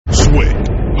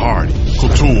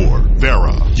Couture,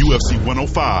 Vera, UFC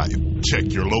 105.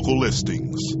 Check your local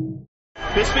listings.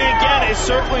 Bisping again is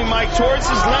circling Mike towards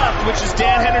his left, which is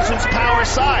Dan Henderson's power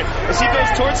side. As he goes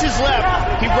towards his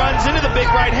left, he runs into the big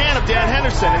right hand of Dan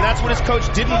Henderson, and that's what his coach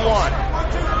didn't want.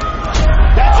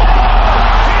 That's it!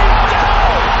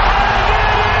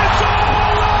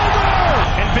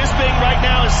 And Bisping right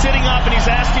now is sitting up and he's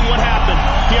asking what happened.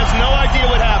 He has no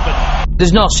idea what happened.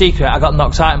 There's no secret, I got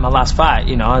knocked out in my last fight,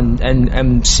 you know,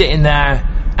 and sitting there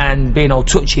and being all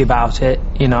touchy about it,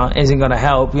 you know, isn't going to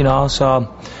help, you know,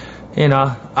 so... You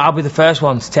know, I'll be the first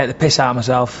one to take the piss out of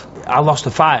myself. I lost a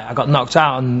fight. I got knocked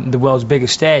out on the world's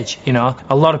biggest stage, you know.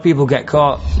 A lot of people get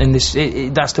caught in this.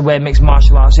 That's the way mixed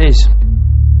martial arts is.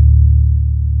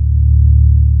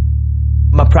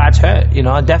 My pride's hurt, you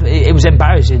know. It was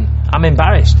embarrassing. I'm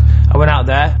embarrassed. I went out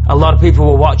there. A lot of people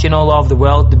were watching all over the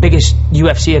world. The biggest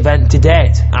UFC event to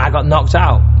date. I got knocked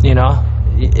out, you know.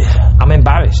 I'm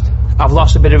embarrassed. I've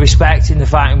lost a bit of respect in the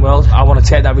fighting world. I want to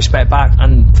take that respect back,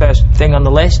 and first thing on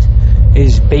the list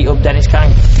is beat up Denis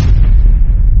Kang.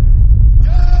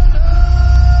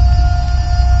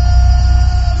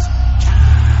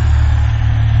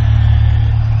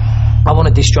 I want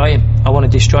to destroy him. I want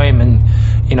to destroy him, and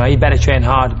you know, he better train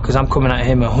hard because I'm coming at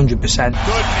him 100%. Good knees. 4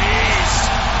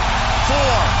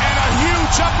 and a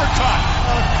huge uppercut.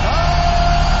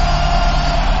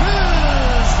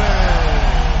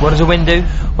 What does a win do?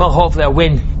 Well, hopefully a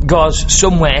win goes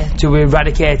somewhere to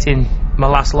eradicating my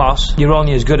last loss. You're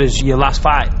only as good as your last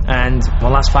fight, and my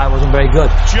last fight wasn't very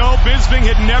good. Joe Bisping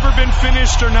had never been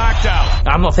finished or knocked out.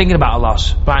 I'm not thinking about a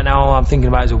loss. Right now, all I'm thinking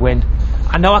about is a win.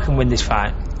 I know I can win this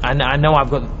fight. I know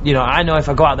I've got, you know, I know if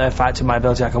I go out there and fight to my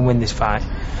ability, I can win this fight.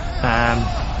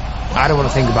 I don't want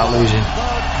to think about losing.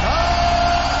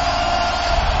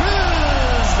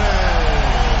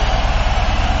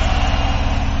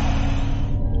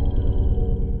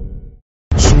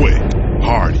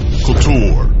 Hardy,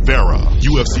 Couture, Vera,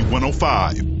 UFC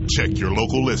 105. Check your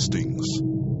local listings.